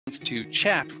to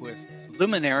chat with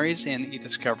luminaries in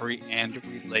e-discovery and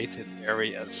related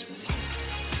areas.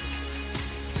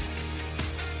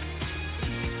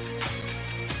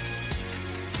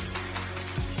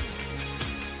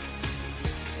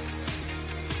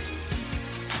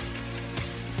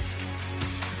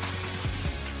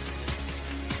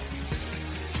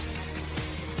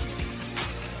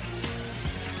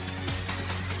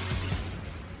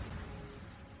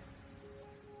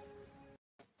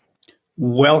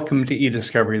 Welcome to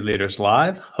eDiscovery Leaders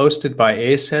Live, hosted by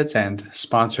ACEDS and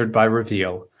sponsored by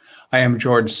Reveal. I am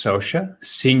George Socha,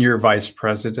 Senior Vice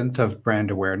President of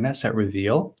Brand Awareness at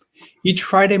Reveal. Each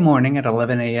Friday morning at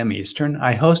 11 a.m. Eastern,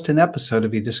 I host an episode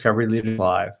of eDiscovery Leaders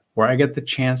Live, where I get the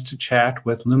chance to chat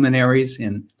with luminaries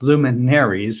in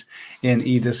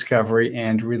eDiscovery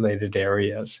and related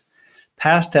areas.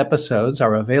 Past episodes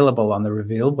are available on the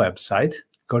Reveal website.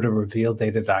 Go to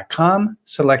revealdata.com,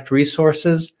 select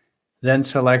resources, then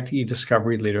select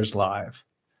eDiscovery Leaders Live.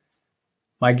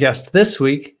 My guest this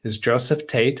week is Joseph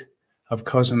Tate of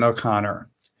Cozen O'Connor.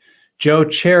 Joe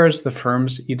chairs the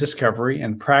firm's eDiscovery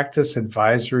and Practice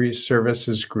Advisory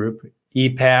Services Group,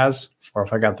 EPAS, or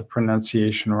if I got the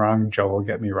pronunciation wrong, Joe will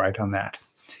get me right on that.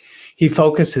 He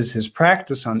focuses his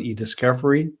practice on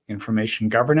eDiscovery, information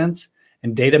governance,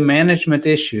 and data management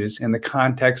issues in the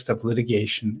context of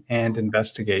litigation and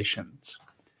investigations.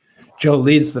 Joe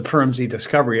leads the firm's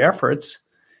eDiscovery efforts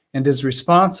and is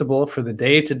responsible for the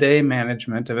day-to-day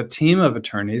management of a team of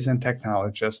attorneys and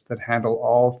technologists that handle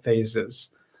all phases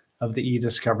of the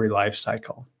eDiscovery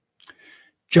lifecycle.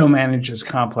 Joe manages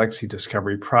complex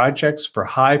eDiscovery projects for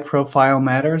high-profile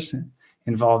matters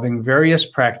involving various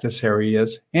practice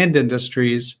areas and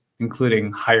industries,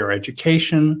 including higher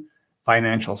education,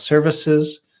 financial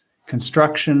services,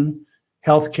 construction,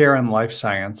 healthcare, and life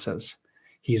sciences.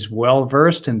 He's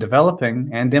well-versed in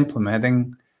developing and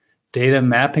implementing data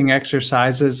mapping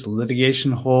exercises,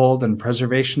 litigation hold and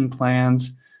preservation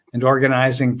plans, and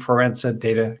organizing forensic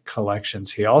data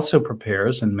collections. He also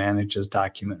prepares and manages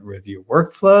document review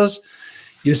workflows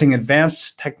using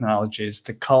advanced technologies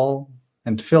to cull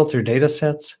and filter data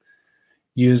sets,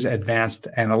 use advanced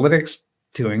analytics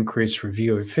to increase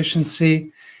review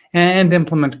efficiency, and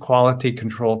implement quality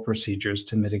control procedures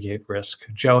to mitigate risk.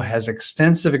 Joe has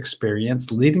extensive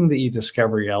experience leading the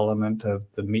eDiscovery element of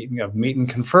the meet and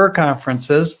confer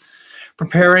conferences,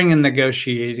 preparing and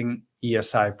negotiating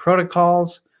ESI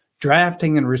protocols,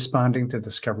 drafting and responding to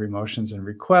discovery motions and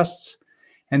requests,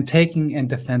 and taking and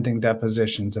defending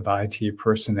depositions of IT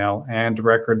personnel and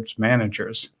records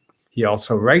managers. He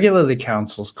also regularly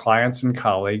counsels clients and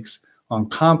colleagues on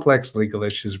complex legal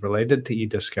issues related to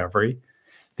eDiscovery,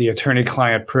 the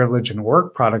attorney-client privilege and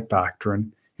work product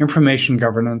doctrine, information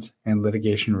governance, and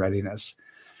litigation readiness.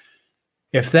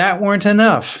 If that weren't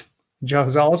enough,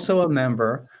 Joe's also a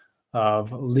member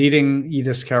of leading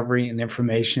eDiscovery and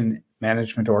information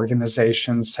management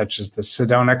organizations such as the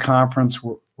Sedona Conference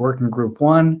Working Group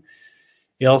 1,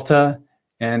 ILTA,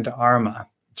 and ARMA.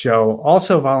 Joe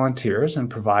also volunteers and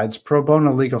provides pro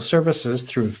bono legal services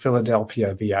through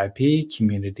Philadelphia VIP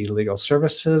Community Legal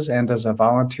Services and as a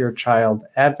volunteer child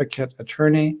advocate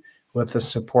attorney with the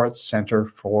Support Center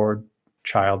for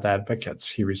Child Advocates.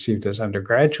 He received his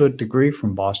undergraduate degree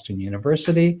from Boston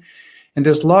University and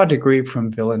his law degree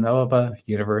from Villanova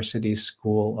University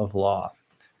School of Law.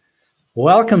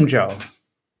 Welcome, Joe.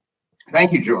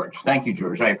 Thank you, George. Thank you,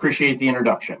 George. I appreciate the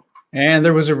introduction. And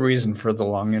there was a reason for the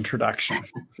long introduction,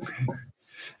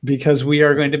 because we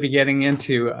are going to be getting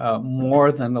into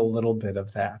more than a little bit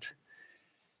of that.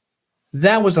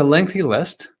 That was a lengthy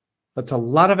list. That's a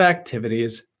lot of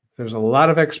activities. There's a lot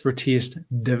of expertise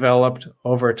developed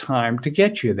over time to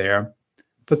get you there.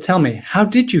 But tell me, how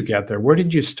did you get there? Where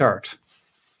did you start?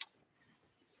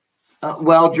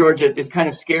 Well, George, it kind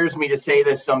of scares me to say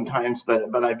this sometimes,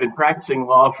 but I've been practicing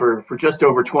law for just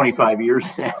over 25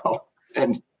 years now.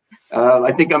 And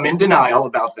I think I'm in denial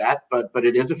about that, but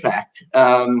it is a fact.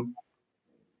 And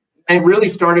it really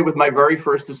started with my very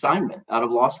first assignment out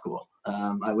of law school.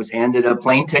 I was handed a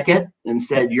plane ticket and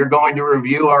said, "You're going to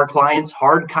review our clients'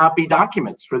 hard copy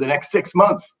documents for the next 6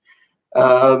 months."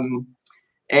 And,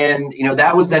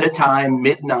 that was at a time,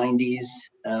 mid-90s,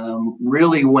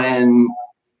 really when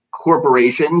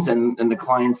corporations and the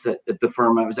clients that the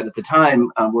firm I was at the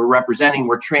time were representing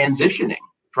were transitioning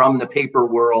from the paper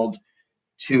world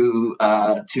to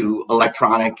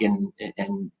electronic and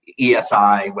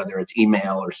ESI, whether it's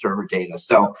email or server data.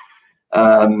 So,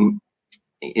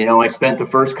 I spent the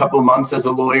first couple of months as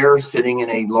a lawyer sitting in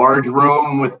a large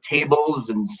room with tables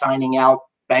and signing out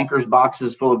bankers'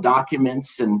 boxes full of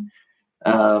documents and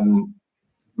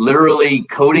literally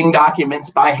coding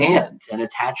documents by hand and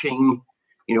attaching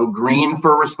green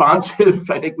for responsive.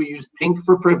 I think we used pink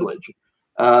for privilege.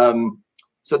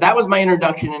 So that was my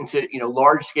introduction into,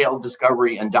 large-scale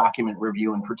discovery and document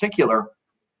review in particular.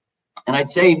 And I'd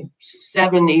say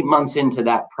 7-8 months into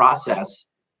that process,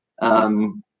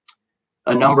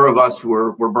 a number of us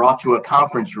were brought to a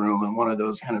conference room, and one of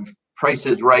those kind of Price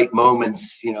is Right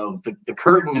moments, the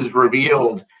curtain is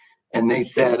revealed, and they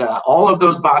said, all of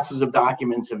those boxes of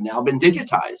documents have now been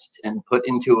digitized and put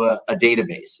into a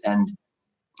database. And,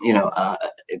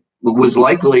 it was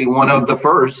likely one of the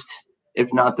first,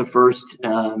 if not the first,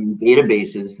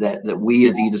 databases that we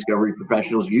as e-discovery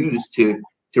professionals use to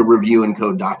review and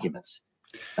code documents.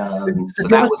 So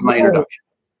that was my introduction.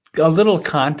 A little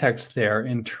context there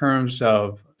in terms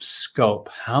of scope.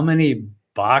 How many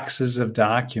boxes of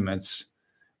documents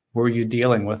were you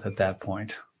dealing with at that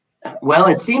point? Well,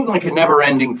 it seemed like a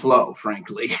never-ending flow,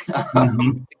 frankly.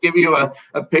 To give you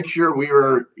a picture, we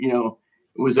were,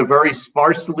 it was a very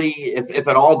sparsely, if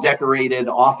at all, decorated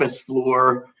office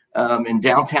floor in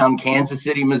downtown Kansas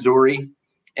City, Missouri.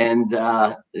 And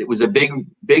it was a big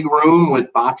room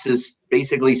with boxes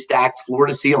basically stacked floor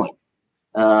to ceiling.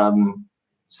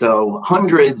 So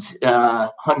hundreds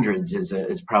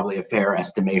is probably a fair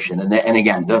estimation. And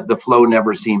again, the flow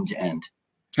never seemed to end.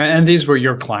 And these were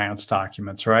your clients'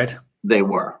 documents, right? They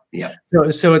were, yeah.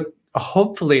 So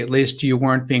hopefully, at least, you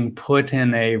weren't being put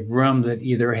in a room that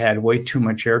either had way too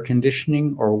much air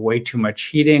conditioning or way too much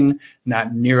heating,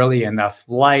 not nearly enough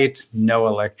light, no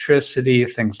electricity,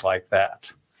 things like that.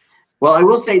 Well, I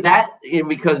will say that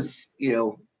because,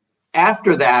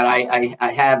 after that, I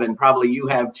have, and probably you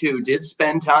have too, did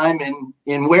spend time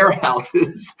in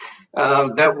warehouses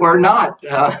that were not,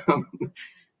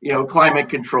 climate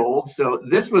controlled. So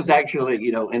this was actually,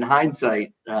 in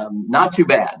hindsight, not too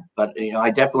bad. But, I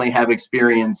definitely have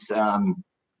experience, in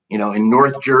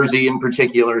North Jersey in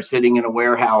particular, sitting in a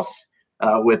warehouse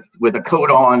with a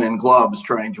coat on and gloves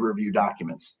trying to review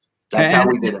documents. That's how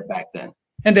we did it back then.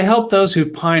 And to help those who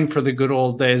pine for the good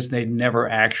old days they'd never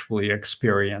actually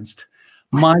experienced,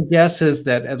 my guess is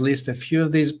that at least a few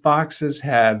of these boxes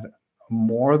had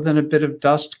more than a bit of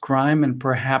dust, grime, and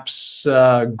perhaps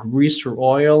grease or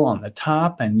oil on the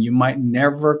top, and you might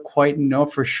never quite know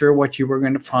for sure what you were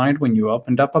going to find when you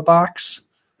opened up a box.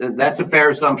 That's a fair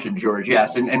assumption, George.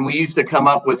 Yes, and we used to come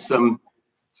up with some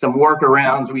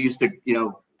workarounds. We used to,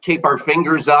 tape our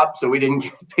fingers up so we didn't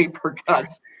get paper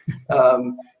cuts.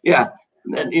 Yeah.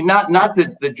 Not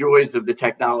the joys of the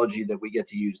technology that we get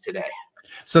to use today.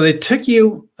 So they took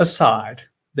you aside.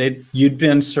 You'd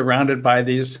been surrounded by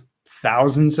these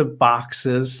thousands of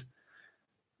boxes,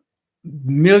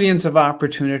 millions of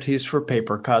opportunities for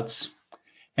paper cuts,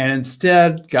 and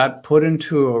instead got put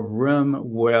into a room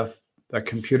with a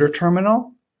computer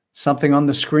terminal, something on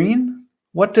the screen.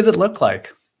 What did it look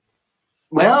like?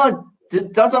 Well,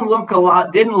 it didn't look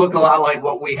a lot like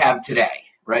what we have today.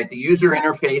 Right, the user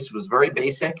interface was very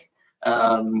basic.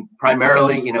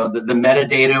 Primarily, the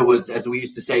metadata was, as we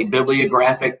used to say,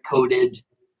 bibliographic coded,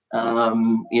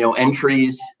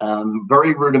 entries,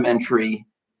 very rudimentary.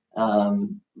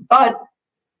 But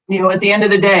at the end of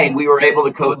the day, we were able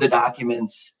to code the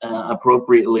documents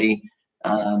appropriately.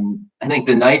 I think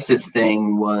the nicest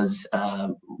thing was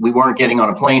we weren't getting on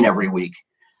a plane every week,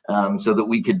 so that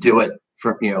we could do it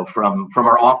from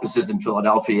our offices in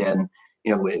Philadelphia. And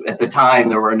at the time,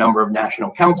 there were a number of national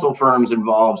counsel firms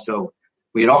involved, so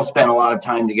we had all spent a lot of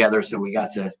time together, so we got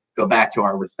to go back to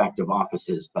our respective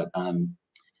offices. But,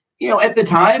 at the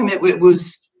time, it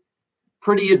was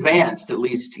pretty advanced, at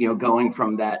least, going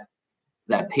from that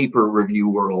paper review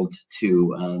world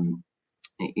to,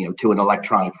 to an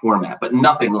electronic format, but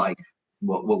nothing like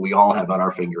what we all have at our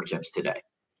fingertips today.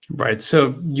 Right.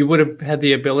 So you would have had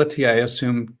the ability, I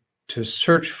assume, to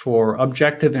search for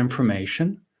objective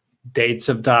information, dates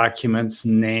of documents,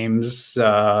 names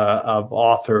of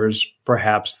authors,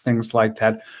 perhaps things like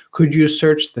that. Could you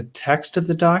search the text of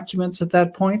the documents at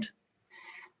that point?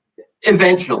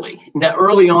 Eventually. Now,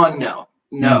 early on, no.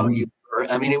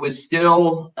 It was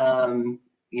still,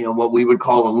 what we would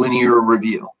call a linear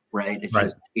review, right? It's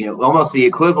just, almost the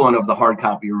equivalent of the hard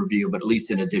copy review, but at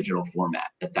least in a digital format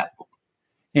at that point.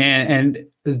 And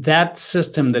that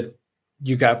system that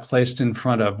you got placed in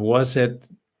front of, was it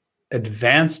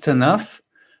advanced enough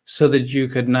so that you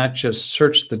could not just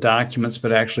search the documents,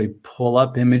 but actually pull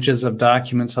up images of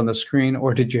documents on the screen?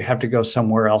 Or did you have to go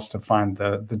somewhere else to find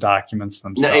the documents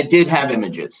themselves? No, it did have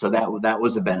images. So that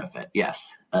was a benefit.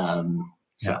 Yes.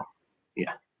 Yeah,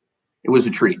 it was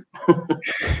a treat.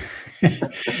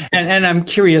 and I'm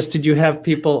curious, did you have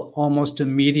people almost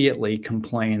immediately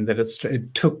complain that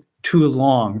it took too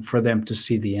long for them to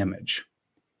see the image?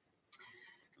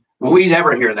 Well, we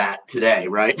never hear that today,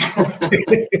 right?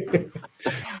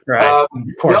 Right. Of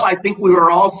course. No, I think we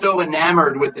were all so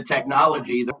enamored with the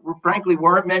technology that frankly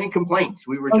weren't many complaints.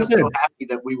 We were just so happy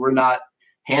that we were not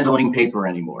handling paper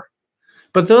anymore.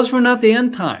 But those were not the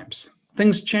end times.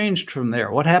 Things changed from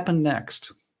there. What happened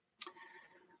next?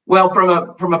 Well, from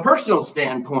a personal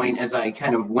standpoint, as I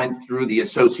kind of went through the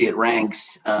associate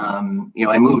ranks, I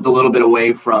moved a little bit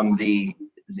away from the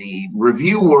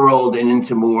review world and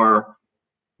into more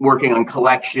working on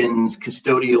collections,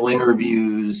 custodial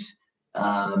interviews.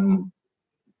 At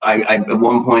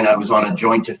one point I was on a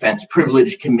joint defense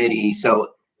privilege committee, so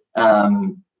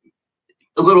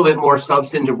a little bit more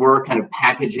substantive work, kind of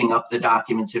packaging up the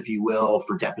documents, if you will,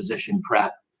 for deposition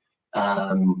prep.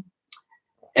 And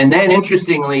then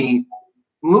interestingly,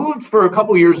 moved for a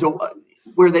couple years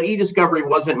where the e-discovery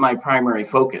wasn't my primary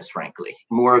focus, frankly,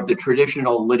 more of the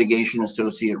traditional litigation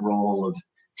associate role of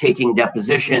taking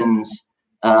depositions.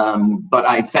 But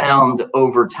I found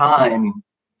over time,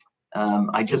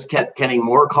 I just kept getting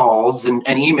more calls and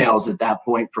emails at that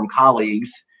point from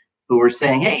colleagues who were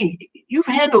saying, hey, you've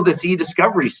handled this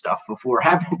e-discovery stuff before,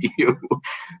 haven't you?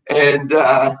 And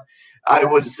I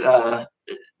was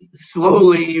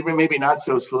slowly, maybe not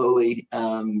so slowly,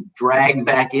 dragged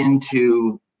back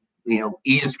into,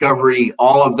 e-discovery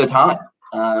all of the time.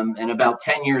 And about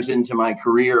 10 years into my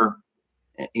career,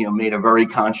 made a very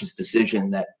conscious decision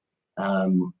that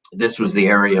this was the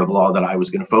area of law that I was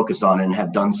going to focus on, and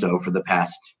have done so for the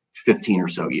past 15 or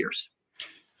so years.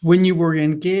 When you were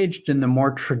engaged in the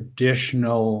more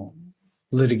traditional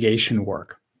litigation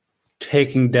work,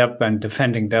 taking and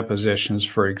defending depositions,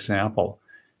 for example,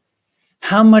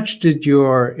 how much did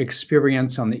your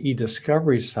experience on the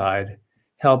e-discovery side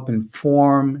help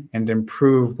inform and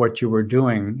improve what you were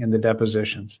doing in the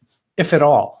depositions, if at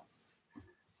all?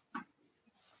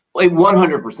 It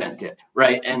 100% did,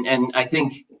 right? And I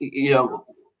think,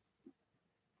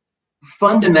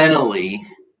 fundamentally,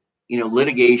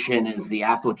 litigation is the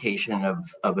application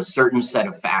of a certain set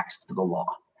of facts to the law.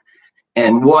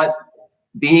 And what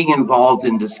being involved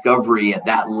in discovery at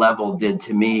that level did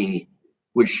to me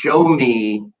would show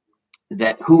me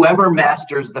that whoever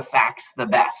masters the facts the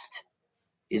best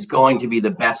is going to be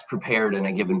the best prepared in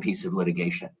a given piece of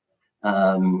litigation.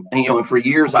 And for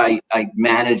years I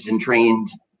managed and trained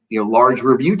large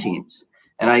review teams,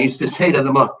 and I used to say to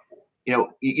them, look,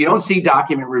 you don't see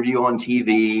document review on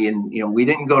TV, and we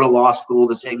didn't go to law school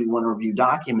to say we want to review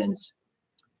documents,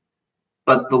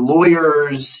 but the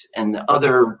lawyers and the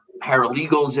other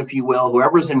paralegals, if you will,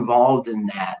 whoever's involved in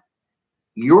that,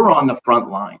 you're on the front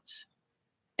lines,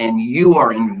 and you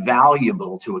are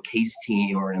invaluable to a case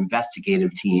team or an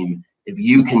investigative team if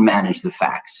you can manage the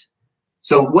facts.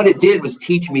 So what it did was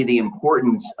teach me the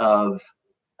importance of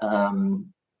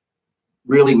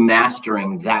really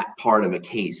mastering that part of a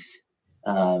case.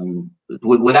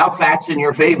 Without facts in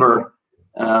your favor,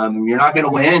 you're not going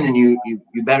to win, and you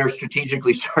better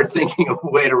strategically start thinking of a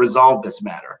way to resolve this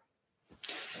matter.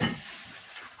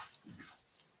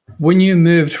 When you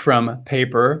moved from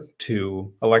paper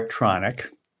to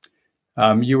electronic,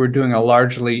 you were doing a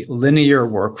largely linear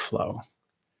workflow.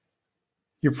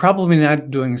 You're probably not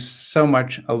doing so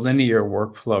much a linear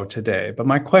workflow today, but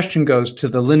my question goes to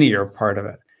the linear part of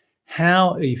it.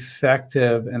 How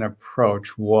effective an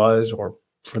approach was, or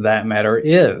for that matter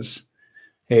is,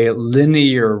 a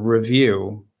linear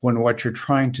review when what you're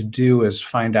trying to do is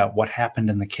find out what happened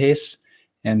in the case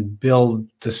and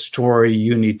build the story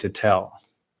you need to tell?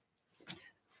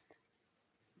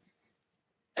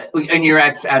 And you're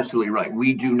absolutely right.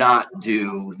 We do not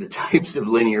do the types of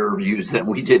linear reviews that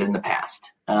we did in the past.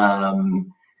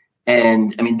 And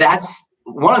I mean, that's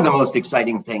one of the most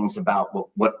exciting things about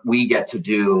what we get to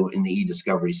do in the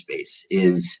e-discovery space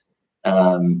is,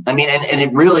 and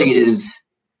it really is,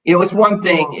 it's one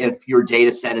thing if your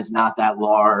data set is not that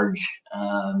large,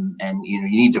 and you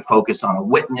need to focus on a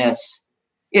witness,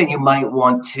 and you might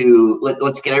want to,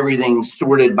 let's get everything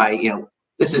sorted by,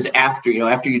 this is after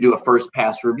you do a first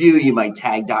pass review, you might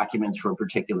tag documents for a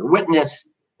particular witness.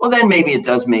 Well, then maybe it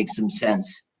does make some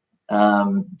sense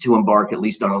to embark at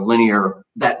least on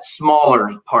that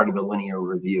smaller part of a linear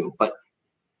review. But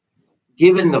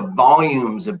given the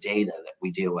volumes of data that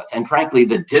we deal with, and frankly,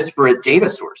 the disparate data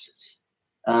sources,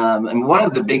 and one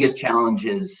of the biggest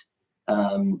challenges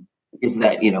is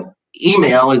that,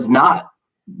 email is not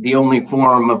the only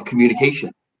form of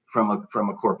communication from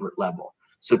a corporate level.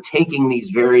 So taking these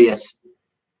various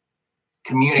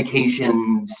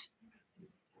communications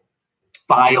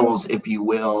files, if you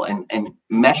will, and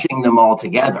meshing them all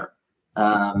together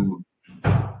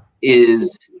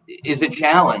is a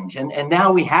challenge. And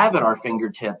now we have at our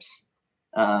fingertips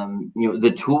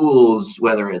The tools,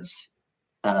 whether it's,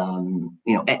 and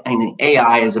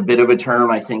AI is a bit of a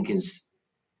term I think is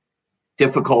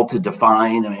difficult to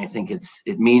define. I mean, I think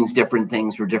it means different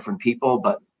things for different people,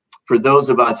 but for those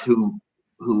of us who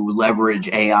leverage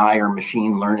AI or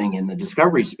machine learning in the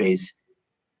discovery space,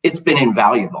 it's been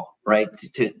invaluable, right?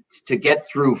 To get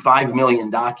through 5 million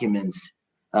documents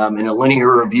in a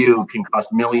linear review can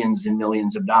cost millions and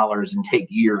millions of dollars and take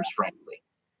years, frankly.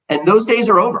 And those days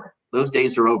are over. Those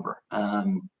days are over.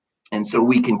 And so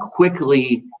we can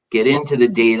quickly get into the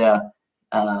data.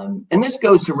 And this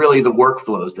goes to really the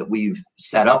workflows that we've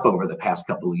set up over the past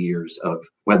couple of years of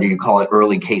whether you call it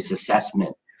early case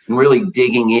assessment and really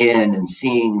digging in and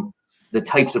seeing the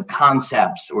types of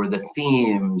concepts or the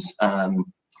themes. I'm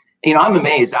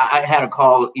amazed. I had a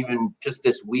call even just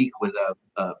this week with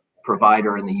a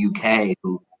provider in the UK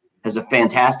who has a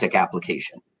fantastic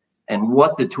application, and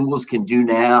what the tools can do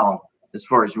now as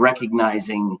far as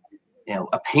recognizing,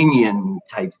 opinion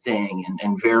type thing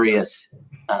and various,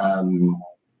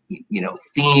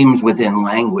 themes within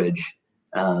language.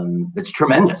 It's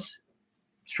tremendous.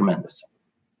 It's tremendous.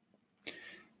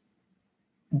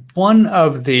 One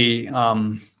of the,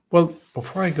 well,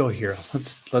 before I go here,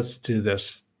 let's do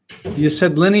this. You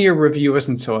said linear review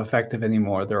isn't so effective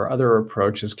anymore. There are other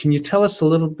approaches. Can you tell us a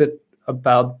little bit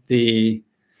about the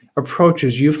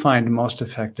approaches you find most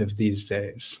effective these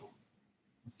days?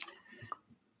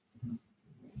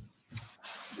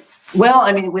 Well,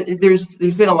 I mean,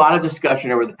 there's been a lot of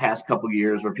discussion over the past couple of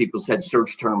years where people said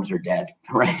search terms are dead,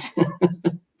 right?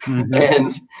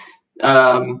 And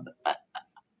I'm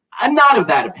not of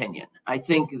that opinion. I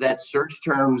think that search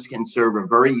terms can serve a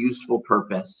very useful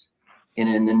purpose in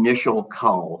an initial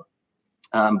cull,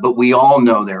 but we all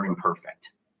know they're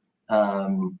imperfect.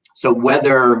 So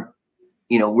whether,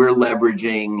 we're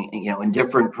leveraging, and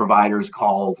different providers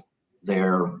call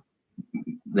their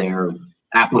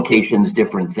applications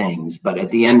different things, but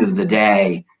at the end of the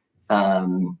day,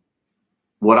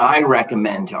 what I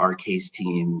recommend to our case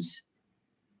teams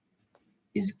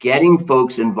is getting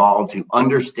folks involved who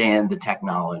understand the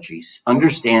technologies,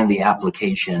 understand the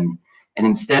application, and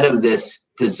instead of this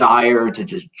desire to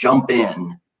just jump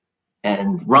in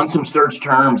and run some search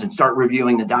terms and start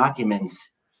reviewing the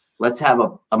documents, let's have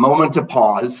a moment to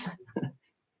pause.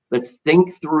 Let's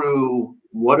think through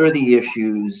what are the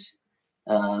issues,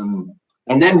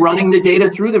 and then running the data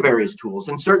through the various tools.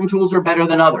 And certain tools are better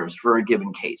than others for a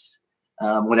given case,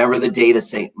 whatever the data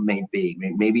set may be.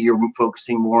 Maybe you're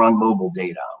focusing more on mobile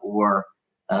data or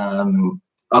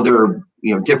other,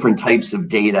 different types of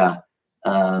data.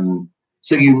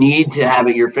 So you need to have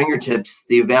at your fingertips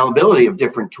the availability of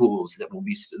different tools that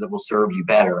will serve you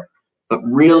better. But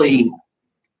really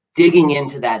digging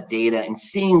into that data and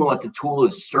seeing what the tool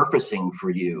is surfacing for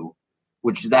you,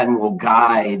 which then will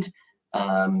guide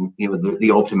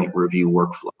the ultimate review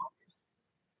workflow.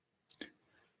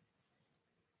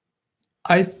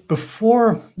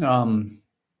 Before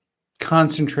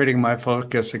concentrating my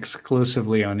focus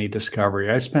exclusively on e-discovery,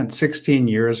 I spent 16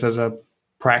 years as a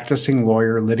practicing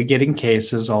lawyer litigating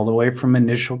cases all the way from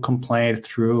initial complaint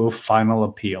through final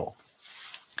appeal.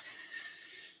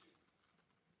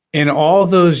 In all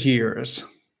those years,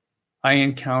 I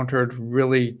encountered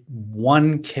really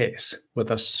one case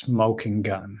with a smoking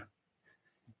gun.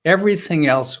 Everything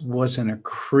else was an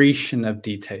accretion of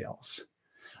details.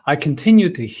 I continue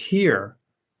to hear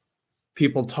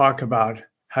people talk about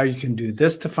how you can do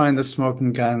this to find the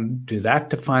smoking gun, do that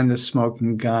to find the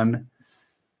smoking gun.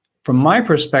 From my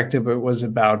perspective, it was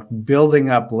about building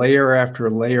up layer after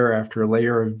layer after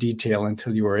layer of detail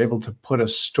until you were able to put a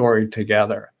story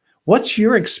together. What's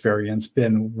your experience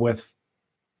been with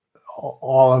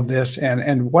all of this,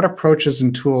 and what approaches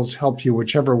and tools help you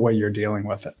whichever way you're dealing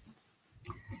with it?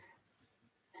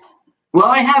 Well,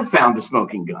 I have found the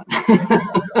smoking gun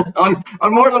on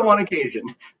more than one occasion,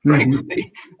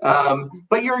 frankly.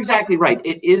 But you're exactly right.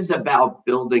 It is about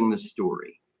building the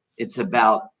story. It's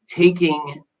about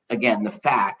taking, again, the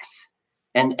facts.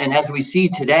 And as we see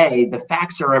today, the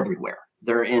facts are everywhere.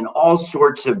 They're in all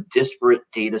sorts of disparate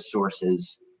data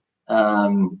sources. I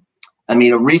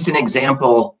mean, a recent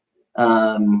example, we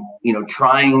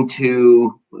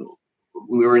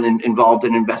were involved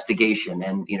in an investigation,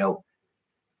 and,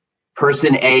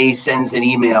 person A sends an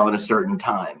email at a certain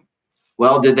time.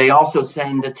 Well, did they also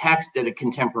send a text at a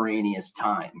contemporaneous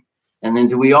time? And then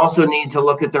do we also need to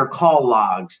look at their call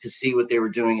logs to see what they were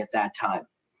doing at that time?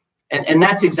 And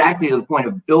that's exactly the point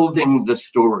of building the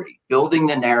story, building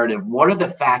the narrative. What are the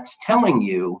facts telling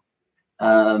you?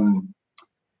 And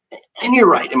you're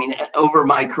right. I mean, over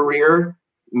my career,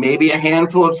 maybe a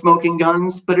handful of smoking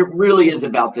guns, but it really is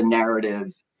about the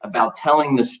narrative, about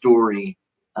telling the story,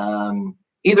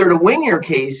 either to win your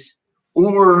case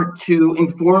or to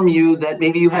inform you that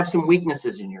maybe you have some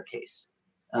weaknesses in your case.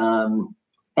 And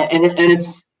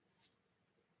it's,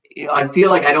 I feel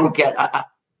like I don't get,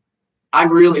 I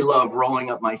really love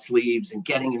rolling up my sleeves and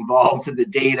getting involved in the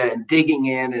data and digging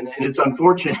in. And it's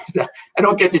unfortunate that I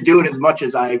don't get to do it as much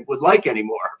as I would like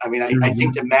anymore. I mean, I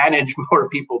seem to manage more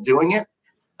people doing it.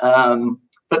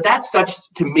 But that's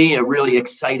to me, a really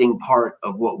exciting part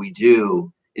of what we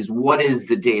do is what is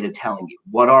the data telling you?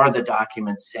 What are the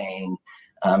documents saying?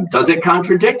 Does it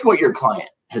contradict what your client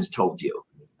has told you?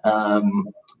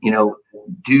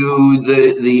 Do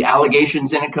the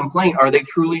allegations in a complaint, are they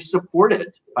truly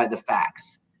supported by the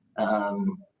facts?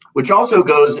 Which also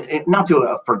goes, not to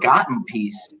a forgotten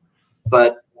piece,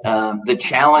 but the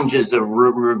challenges of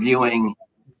reviewing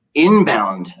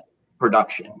inbound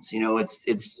productions.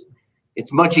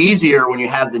 It's much easier when you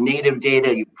have the native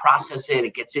data, you process it,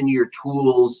 it gets into your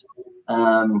tools,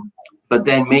 but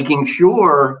then making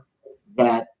sure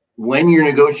that when you're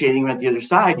negotiating with the other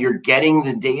side, you're getting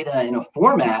the data in a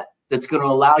format that's going to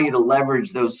allow you to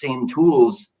leverage those same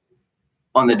tools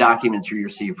on the documents you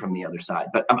receive from the other side.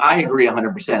 But I agree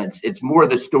 100%. It's more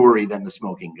the story than the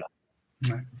smoking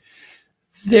gun. Right.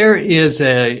 There is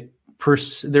a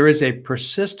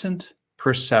persistent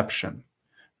perception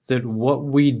that what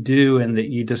we do in the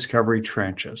e-discovery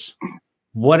trenches,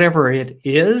 whatever it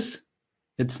is,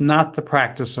 it's not the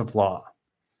practice of law.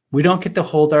 We don't get to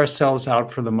hold ourselves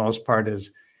out for the most part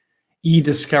as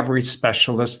e-discovery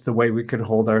specialists the way we could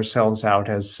hold ourselves out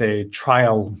as, say,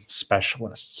 trial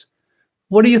specialists.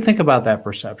 What do you think about that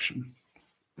perception?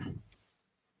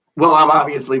 Well, I'm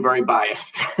obviously very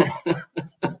biased.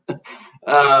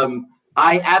 I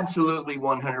absolutely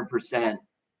 100%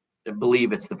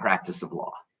 believe it's the practice of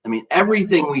law. I mean,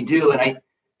 everything we do, and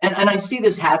I see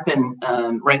this happen,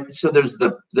 right? So there's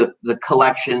the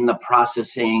collection, the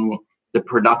processing, the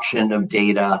production of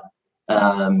data,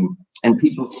 and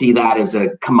people see that as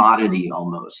a commodity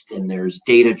almost, and there's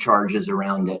data charges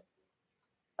around it.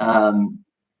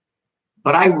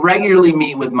 But I regularly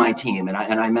meet with my team, and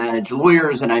I manage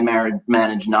lawyers and I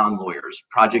manage non-lawyers,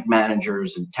 project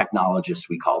managers and technologists,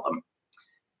 we call them.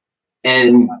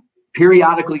 And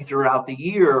periodically throughout the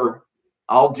year,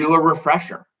 I'll do a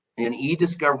refresher, an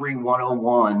e-discovery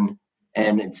 101,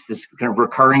 and it's this kind of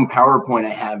recurring PowerPoint I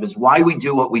have is why we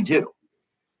do what we do.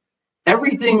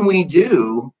 Everything we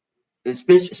do,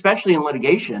 especially in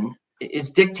litigation,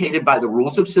 is dictated by the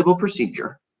rules of civil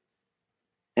procedure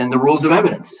and the rules of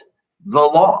evidence, the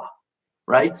law,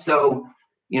 right? So,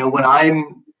 when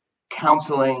I'm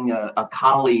counseling a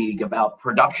colleague about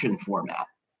production format,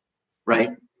 right?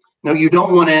 No, you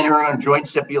don't want to enter a joint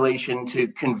stipulation to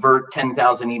convert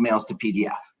 10,000 emails to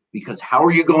PDF, because how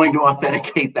are you going to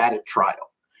authenticate that at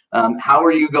trial? How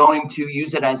are you going to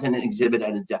use it as an exhibit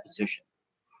at a deposition?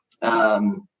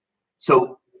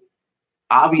 So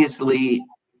obviously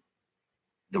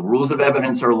the rules of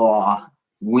evidence are law.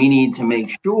 We need to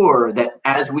make sure that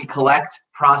as we collect,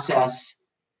 process,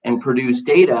 and produce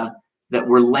data, that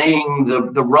we're laying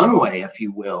the runway, if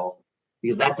you will,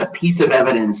 because that's a piece of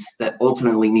evidence that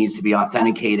ultimately needs to be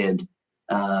authenticated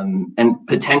and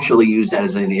potentially used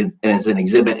as an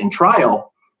exhibit in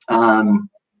trial. And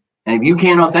if you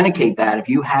can't authenticate that, if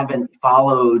you haven't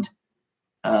followed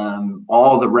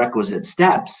all the requisite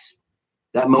steps,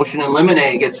 that motion in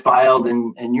limine gets filed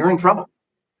and you're in trouble.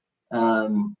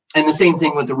 And the same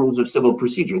thing with the rules of civil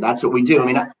procedure. That's what we do. I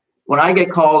mean, when I get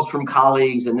calls from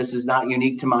colleagues, and this is not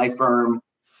unique to my firm,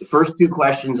 the first two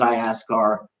questions I ask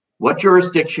are, what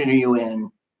jurisdiction are you in?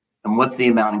 And what's the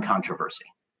amount in controversy?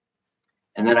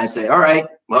 And then I say, all right,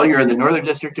 well, you're in the Northern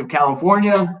District of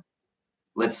California.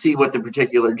 Let's see what the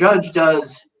particular judge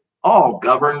does, all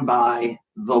governed by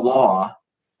the law.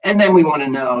 And then we want to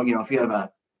know, if you have a,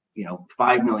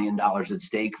 $5 million at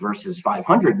stake versus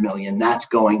 500 million, that's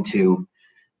going to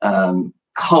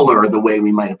color the way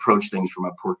we might approach things from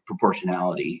a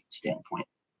proportionality standpoint.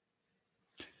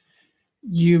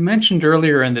 You mentioned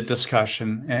earlier in the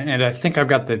discussion, and I think I've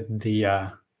got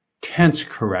the tense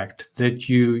correct, that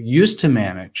you used to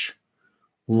manage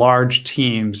large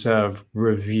teams of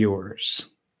reviewers.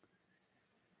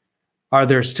 Are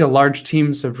there still large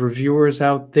teams of reviewers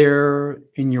out there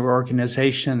in your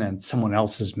organization and someone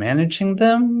else is managing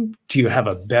them? Do you have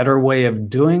a better way of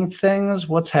doing things?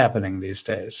 What's happening these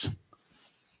days?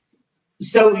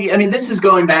 So, I mean, this is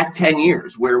going back 10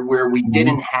 years where we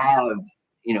didn't have,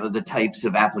 the types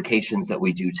of applications that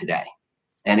we do today.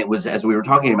 And it was, as we were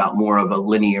talking about, more of a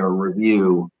linear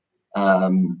review.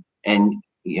 And,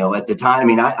 at the time, I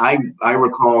mean, I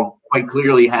recall quite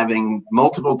clearly having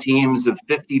multiple teams of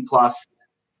 50 plus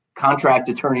contract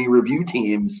attorney review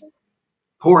teams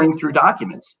pouring through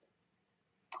documents.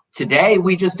 Today,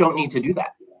 we just don't need to do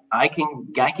that. I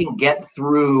can get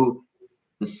through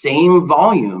the same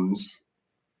volumes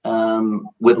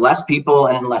with less people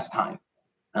and in less time,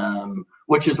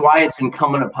 which is why it's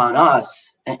incumbent upon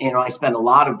us. And, you know, I spend a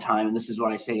lot of time, and this is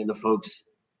what I say to the folks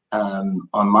on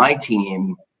my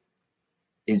team,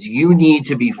 is you need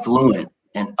to be fluent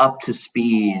and up to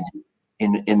speed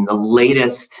in the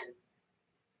latest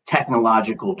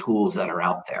technological tools that are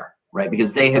out there, right?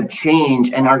 Because they have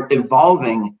changed and are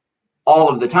evolving all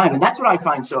of the time. And that's what I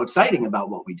find so exciting about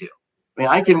what we do. I mean,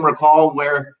 I can recall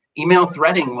where email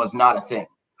threading was not a thing,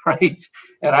 right?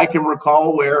 And I can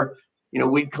recall where, you know,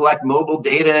 we'd collect mobile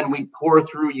data and we'd pour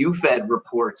through UFED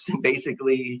reports in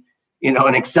basically, you know,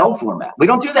 an Excel format. We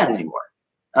don't do that anymore.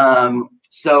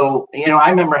 So, you know, I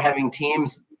remember having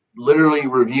teams literally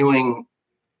reviewing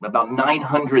about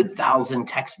 900,000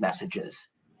 text messages.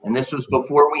 And this was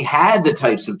before we had the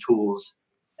types of tools.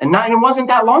 And it wasn't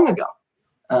that long ago.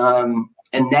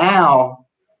 And now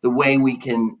the way we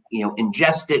can, you know,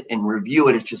 ingest it and review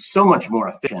it, it's just so much more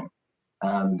efficient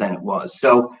than it was.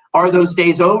 So are those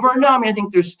days over? No, I mean, I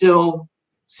think there's still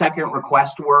second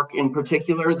request work in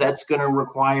particular that's going to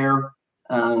require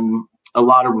a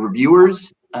lot of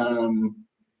reviewers.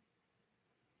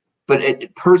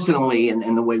 But personally,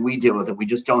 and the way we deal with it, we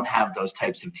just don't have those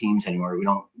types of teams anymore.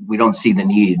 We don't see the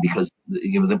need because,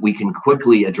 you know, that we can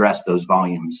quickly address those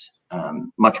volumes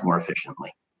much more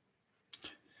efficiently.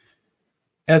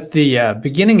 At the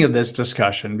beginning of this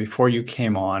discussion, before you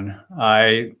came on,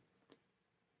 I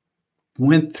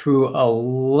went through a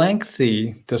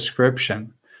lengthy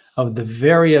description of the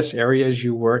various areas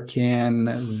you work in,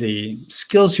 the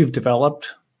skills you've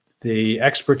developed, the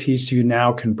expertise you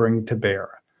now can bring to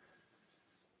bear.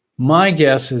 My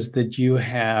guess is that you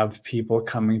have people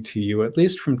coming to you, at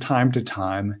least from time to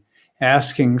time,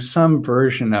 asking some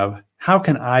version of, how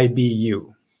can I be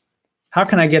you? How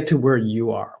can I get to where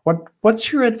you are?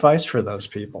 What's your advice for those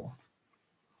people?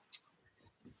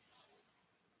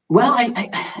 Well,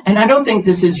 I don't think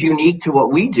this is unique to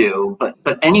what we do,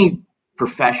 but any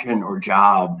profession or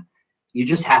job, you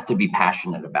just have to be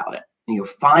passionate about it. You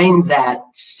find that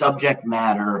subject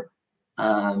matter,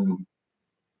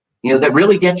 you know, that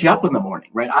really gets you up in the morning,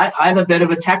 right? I'm a bit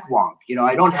of a tech wonk. You know,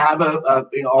 I don't have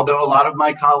you know, although a lot of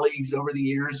my colleagues over the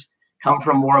years come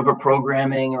from more of a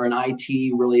programming or an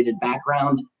IT related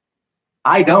background.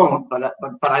 I don't, but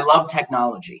I love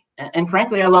technology. And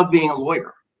frankly, I love being a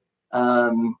lawyer.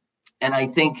 And I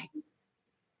think,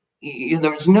 you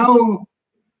know,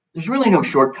 there's really no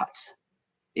shortcuts.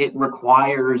 It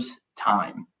requires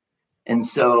time. And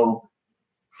so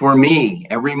for me,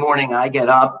 every morning I get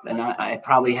up and I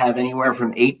probably have anywhere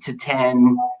from 8 to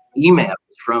 10 emails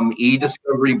from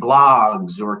e-discovery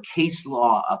blogs or case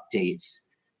law updates.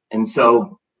 And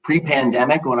so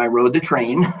pre-pandemic, when I rode the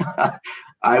train,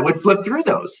 I would flip through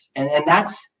those. And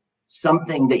that's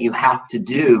something that you have to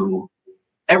do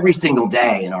every single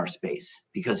day in our space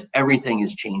because everything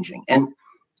is changing. And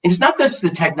it's not just the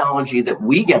technology that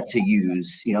we get to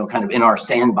use, you know, kind of in our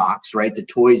sandbox, right? The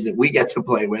toys that we get to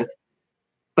play with,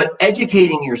 but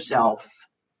educating yourself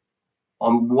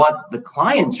on what the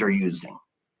clients are using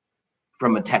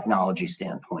from a technology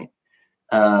standpoint.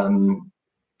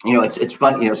 You know, it's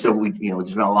fun, you know, so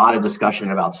there's been a lot of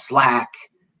discussion about Slack.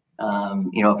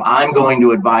 You know, if I'm going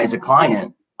to advise a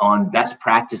client on best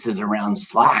practices around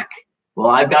Slack, well,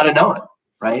 I've got to know it,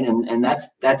 right? And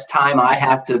that's time I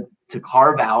have to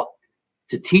carve out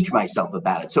to teach myself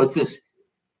about it. So it's this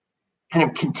kind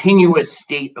of continuous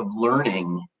state of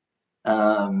learning.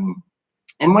 And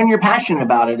when you're passionate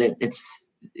about it, it's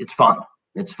fun.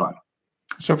 It's fun.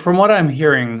 So from what I'm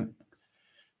hearing,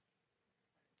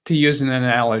 to use an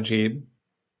analogy,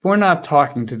 we're not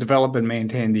talking to develop and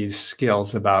maintain these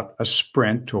skills about a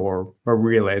sprint or a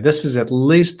relay. This is at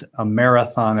least a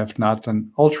marathon, if not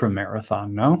an ultra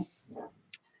marathon, no?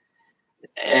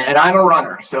 And I'm a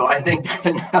runner, so I think that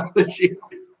analogy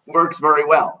works very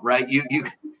well, right? You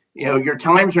know, your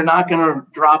times are not going to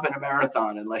drop in a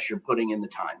marathon unless you're putting in the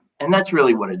time, and that's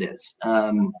really what it is.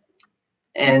 And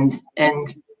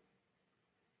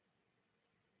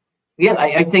yeah,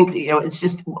 I think, you know, it's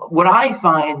just what I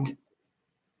find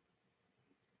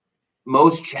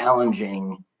most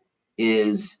challenging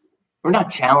is, or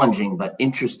not challenging, but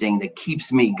interesting, that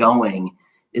keeps me going,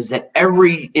 is that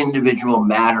every individual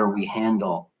matter we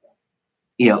handle,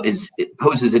 you know, it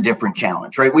poses a different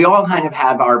challenge, right? We all kind of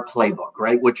have our playbook,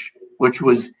 right? Which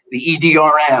was the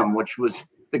EDRM, which was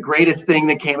the greatest thing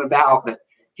that came about, that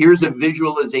here's a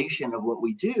visualization of what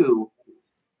we do.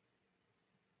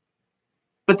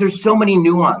 But there's so many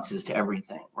nuances to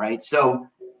everything, right? So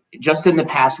just in the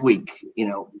past week, you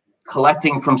know,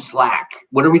 collecting from Slack?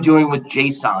 What are we doing with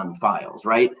JSON files,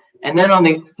 right? And then on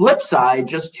the flip side,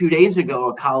 just 2 days ago,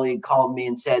 a colleague called me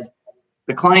and said,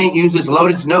 the client uses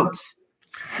Lotus Notes.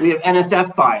 We have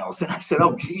NSF files. And I said,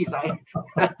 oh, geez,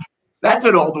 that's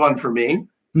an old one for me.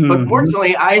 But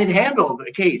fortunately, I had handled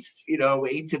a case,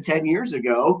 8 to 10 years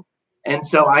ago. And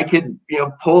so I could,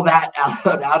 pull that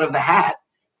out of the hat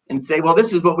and say, well,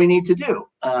 this is what we need to do.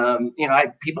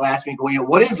 People ask me, well,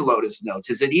 what is Lotus Notes?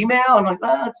 Is it email? I'm like,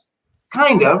 well, it's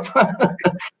kind of.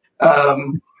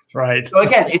 Right. So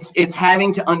again, it's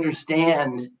having to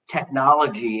understand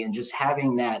technology and just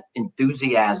having that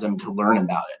enthusiasm to learn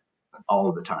about it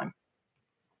all the time.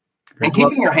 And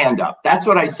keeping your hand up. That's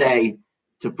what I say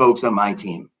to folks on my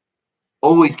team.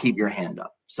 Always keep your hand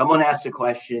up. Someone asks a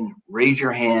question, raise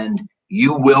your hand.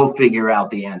 You will figure out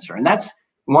the answer. And that's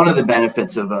one of the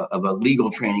benefits of a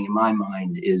legal training in my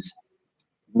mind is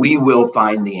we will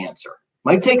find the answer.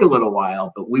 Might take a little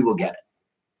while, but we will get it.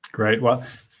 Great. Well,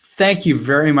 thank you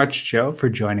very much, Joe, for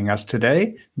joining us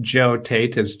today. Joe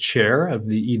Tate is chair of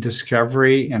the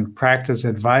eDiscovery and Practice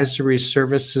Advisory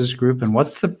Services Group. And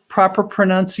what's the proper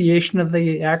pronunciation of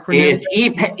the acronym? It's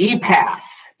EPAS.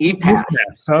 EPAS.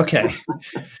 Okay.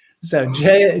 So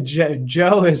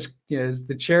Joe is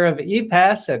the chair of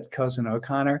EPAS at Cozen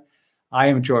O'Connor. I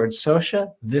am George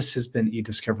Socha. This has been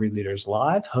eDiscovery Leaders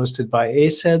Live, hosted by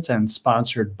ACEDS and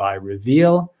sponsored by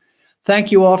Reveal.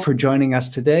 Thank you all for joining us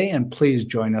today, and please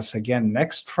join us again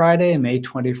next Friday, May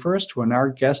 21st, when our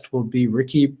guest will be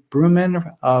Ricky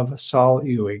Bruman of Saul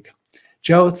Ewig.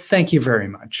 Joe, thank you very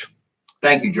much.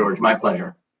 Thank you, George. My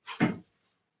pleasure.